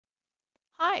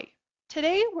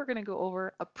Today we're going to go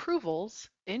over approvals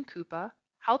in Coupa,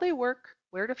 how they work,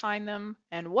 where to find them,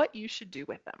 and what you should do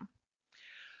with them.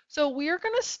 So we are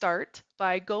going to start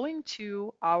by going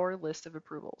to our list of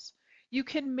approvals. You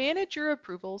can manage your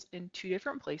approvals in two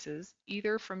different places,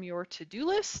 either from your to-do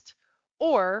list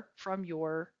or from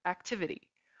your activity.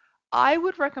 I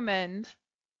would recommend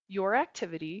your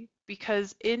activity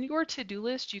because in your to-do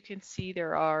list you can see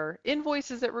there are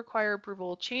invoices that require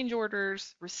approval, change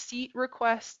orders, receipt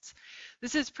requests.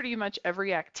 This is pretty much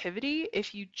every activity.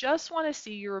 If you just want to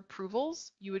see your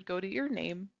approvals, you would go to your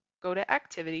name, go to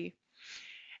activity,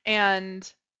 and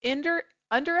under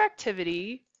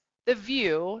activity, the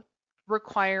view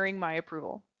requiring my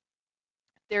approval.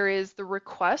 There is the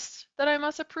request that I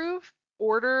must approve,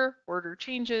 order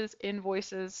changes,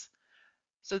 invoices.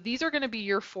 So these are going to be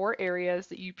your four areas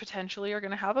that you potentially are going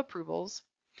to have approvals.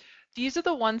 These are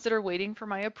the ones that are waiting for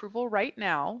my approval right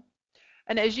now.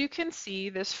 And as you can see,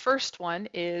 this first one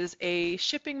is a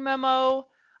shipping memo.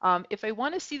 If I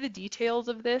want to see the details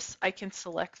of this, I can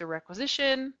select the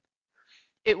requisition.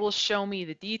 It will show me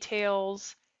the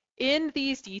details. In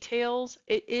these details,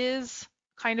 it is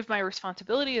kind of my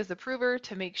responsibility as the approver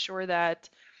to make sure that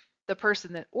the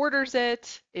person that orders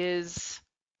it is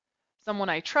someone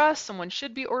I trust, someone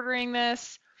should be ordering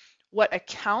this, what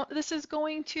account this is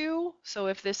going to. So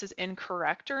if this is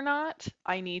incorrect or not,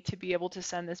 I need to be able to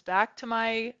send this back to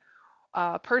my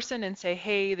person and say,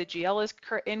 hey, the GL is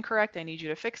incorrect, I need you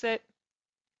to fix it.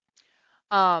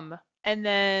 And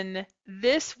then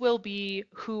this will be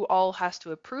who all has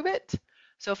to approve it.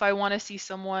 So if I want to see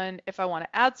someone, if I want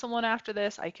to add someone after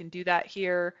this, I can do that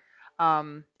here.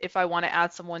 If I want to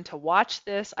add someone to watch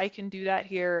this, I can do that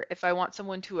here. If I want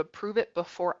someone to approve it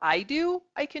before I do,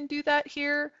 I can do that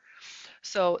here.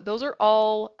 So those are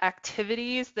all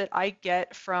activities that I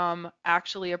get from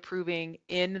actually approving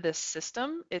in the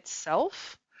system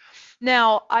itself.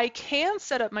 Now, I can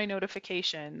set up my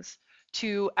notifications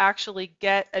to actually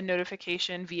get a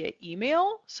notification via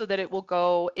email so that it will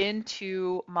go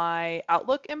into my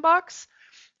Outlook inbox.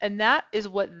 And that is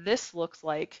what this looks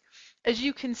like. As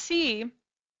you can see,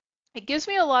 it gives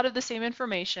me a lot of the same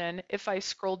information. If I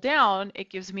scroll down, it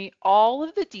gives me all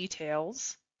of the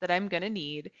details that I'm going to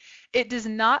need. It does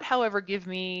not, however, give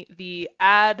me the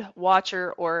add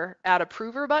watcher or add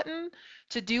approver button.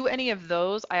 To do any of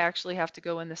those, I actually have to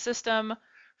go in the system.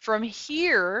 From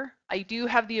here, I do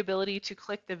have the ability to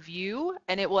click the view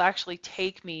and it will actually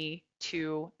take me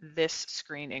to this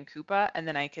screen in Coupa, and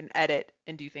then I can edit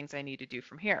and do things I need to do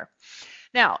from here.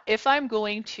 Now, if I'm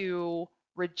going to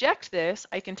reject this,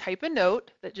 I can type a note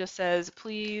that just says,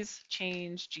 please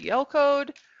change GL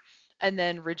code, and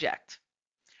then reject.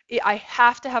 I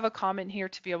have to have a comment here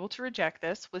to be able to reject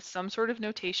this with some sort of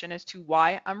notation as to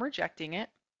why I'm rejecting it.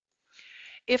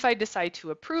 If I decide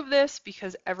to approve this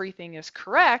because everything is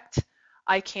correct,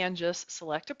 I can just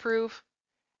select approve,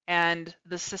 and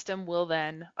the system will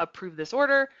then approve this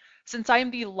order. Since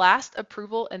I'm the last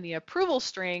approval in the approval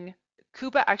string,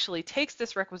 Coupa actually takes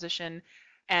this requisition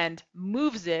and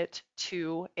moves it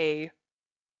to a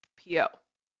PO.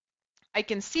 I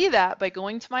can see that by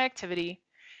going to my activity,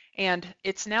 and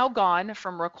it's now gone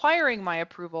from requiring my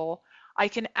approval. I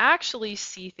can actually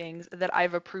see things that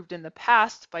I've approved in the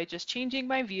past by just changing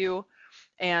my view,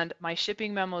 and my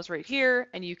shipping memo is right here,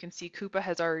 and you can see Coupa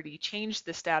has already changed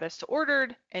the status to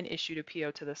ordered and issued a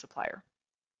PO to the supplier.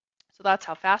 So that's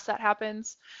how fast that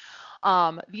happens.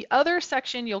 The other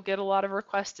section you'll get a lot of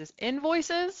requests is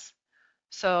invoices.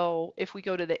 So if we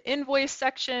go to the invoice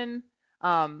section,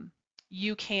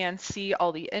 you can see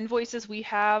all the invoices we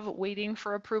have waiting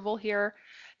for approval here.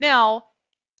 Now,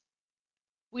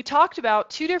 we talked about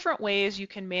two different ways you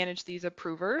can manage these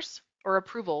approvers or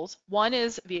approvals. One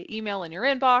is via email in your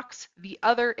inbox. The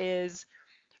other is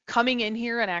coming in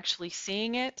here and actually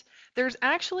seeing it. There's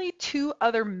actually two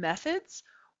other methods.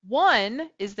 One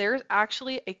is there's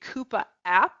actually a Coupa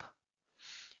app,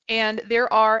 and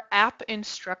there are app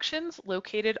instructions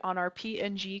located on our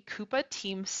PNG Coupa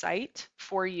team site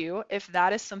for you if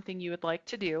that is something you would like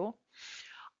to do.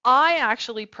 I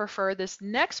actually prefer this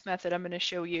next method I'm going to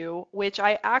show you, which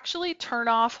I actually turn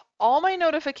off all my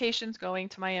notifications going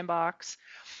to my inbox,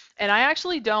 and I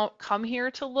actually don't come here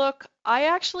to look. I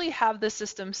actually have the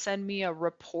system send me a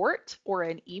report or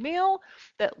an email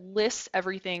that lists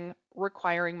everything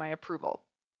requiring my approval.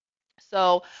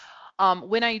 So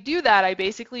when I do that, I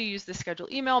basically use the schedule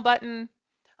email button.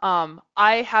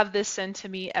 I have this sent to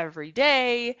me every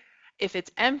day. If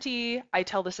it's empty, I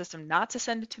tell the system not to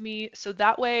send it to me. So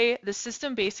that way, the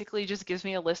system basically just gives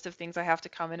me a list of things I have to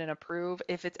come in and approve.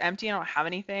 If it's empty and I don't have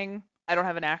anything, I don't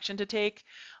have an action to take.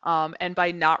 And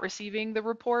by not receiving the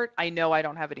report, I know I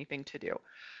don't have anything to do.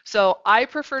 So I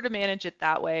prefer to manage it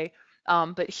that way.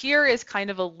 But here is kind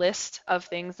of a list of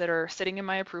things that are sitting in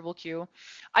my approval queue.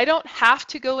 I don't have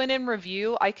to go in and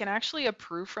review. I can actually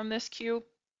approve from this queue.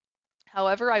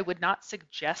 However, I would not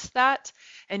suggest that.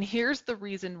 And here's the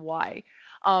reason why.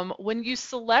 When you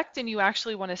select and you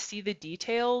actually want to see the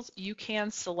details, you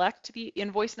can select the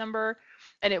invoice number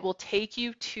and it will take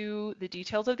you to the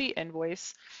details of the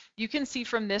invoice. You can see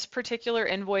from this particular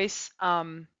invoice,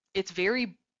 it's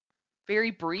very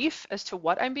brief as to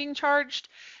what I'm being charged.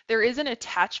 There is an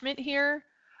attachment here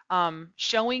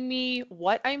showing me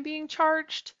what I'm being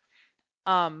charged.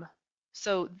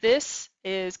 So this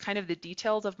is kind of the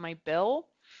details of my bill.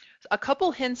 A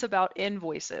couple hints about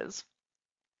invoices.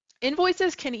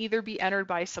 Invoices can either be entered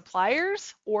by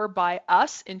suppliers or by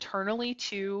us internally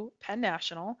to Penn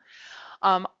National.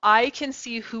 I can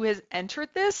see who has entered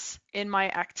this in my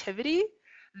activity.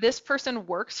 This person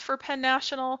works for Penn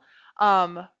National.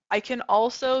 I can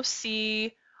also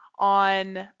see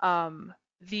on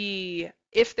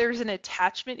if there's an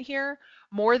attachment here,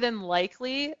 more than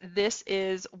likely this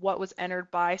is what was entered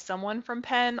by someone from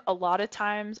Penn. A lot of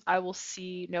times I will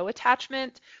see no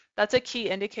attachment. That's a key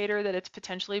indicator that it's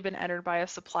potentially been entered by a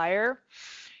supplier.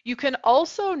 You can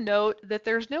also note that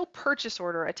there's no purchase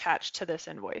order attached to this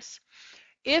invoice.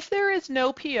 If there is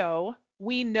no PO,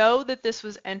 we know that this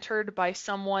was entered by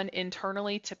someone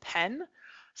internally to Penn.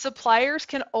 Suppliers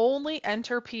can only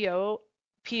enter PO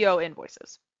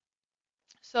invoices.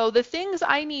 So the things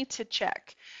I need to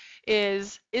check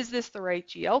is this the right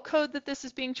GL code that this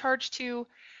is being charged to?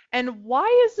 And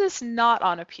why is this not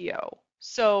on a PO?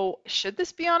 So should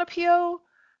this be on a PO?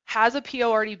 Has a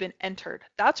PO already been entered?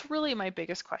 That's really my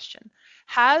biggest question.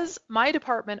 Has my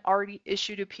department already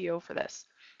issued a PO for this?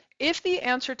 If the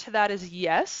answer to that is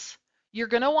yes, you're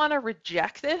going to want to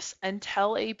reject this and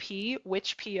tell AP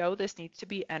which PO this needs to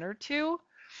be entered to.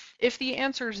 If the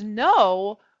answer is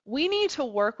no, we need to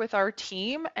work with our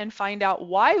team and find out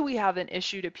why we haven't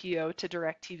issued a PO to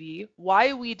DirecTV,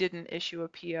 why we didn't issue a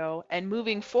PO, and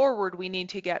moving forward, we need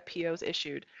to get POs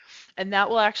issued. And that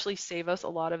will actually save us a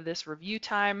lot of this review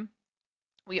time.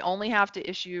 We only have to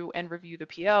issue and review the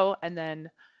PO, and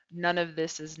then none of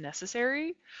this is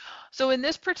necessary. So in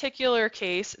this particular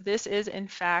case, this is in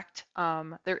fact,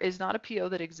 there is not a PO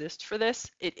that exists for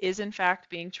this. It is in fact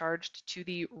being charged to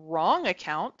the wrong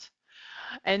account.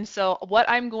 And so what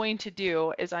I'm going to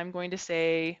do is I'm going to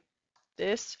say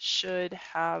this should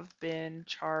have been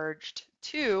charged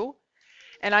to,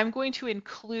 and I'm going to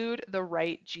include the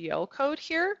right GL code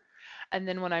here. And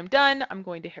then when I'm done, I'm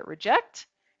going to hit reject.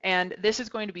 And this is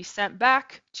going to be sent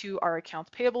back to our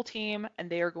accounts payable team, and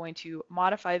they are going to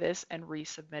modify this and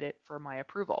resubmit it for my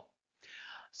approval.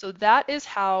 So that is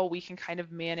how we can kind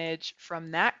of manage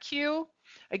from that queue.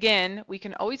 Again, we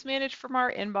can always manage from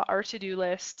our to-do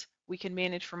list. We can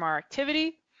manage from our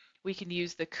activity. We can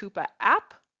use the Coupa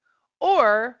app,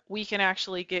 or we can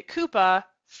actually get Coupa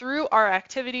through our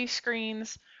activity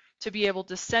screens to be able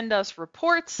to send us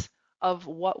reports of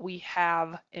what we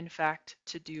have in fact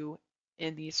to do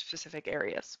in these specific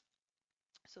areas.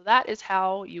 So that is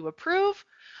how you approve.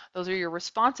 Those are your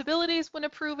responsibilities when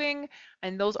approving,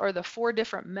 and those are the 4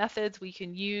 different methods we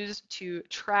can use to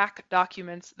track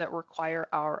documents that require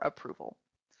our approval.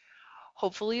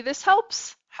 Hopefully this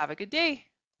helps. Have a good day.